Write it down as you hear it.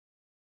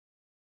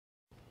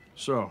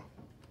So,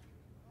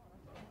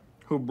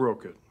 who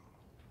broke it?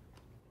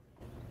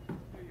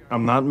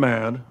 I'm not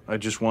mad. I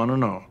just want to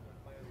know.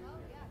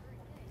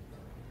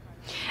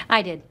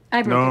 I did.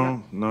 I broke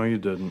it. No, you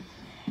didn't.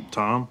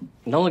 Tom?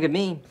 Don't look at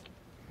me.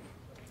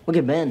 Look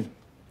at Ben.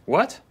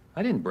 What?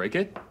 I didn't break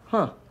it.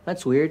 Huh,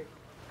 that's weird.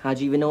 How'd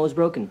you even know it was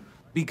broken?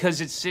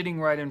 Because it's sitting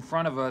right in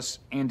front of us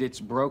and it's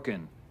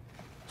broken.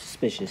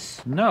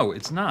 Suspicious. No,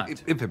 it's not.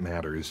 If it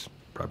matters.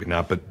 Probably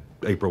not, but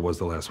April was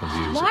the last one to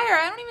use it. Liar,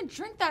 I don't even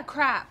drink that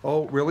crap.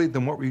 Oh, really?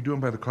 Then what were you doing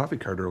by the coffee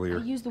cart earlier?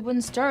 I used the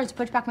wooden stirrer to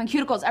push back my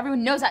cuticles.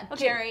 Everyone knows that,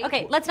 Jerry.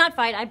 Okay, let's not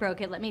fight. I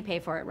broke it. Let me pay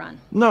for it, Ron.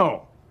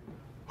 No.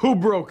 Who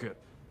broke it?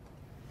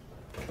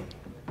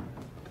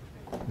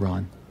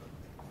 Ron,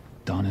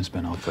 Don has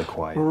been awfully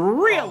quiet.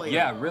 Really?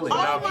 Yeah, really.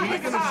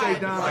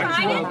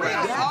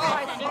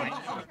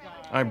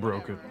 I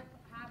broke it.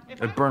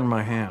 It burned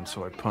my hand,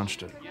 so I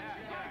punched it.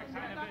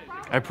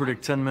 I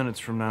predict 10 minutes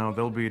from now,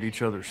 they'll be at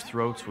each other's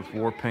throats with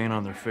war paint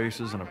on their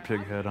faces and a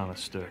pig head on a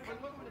stick.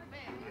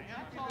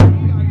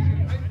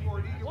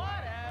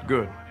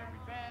 Good.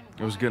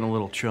 It was getting a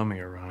little chummy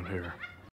around here.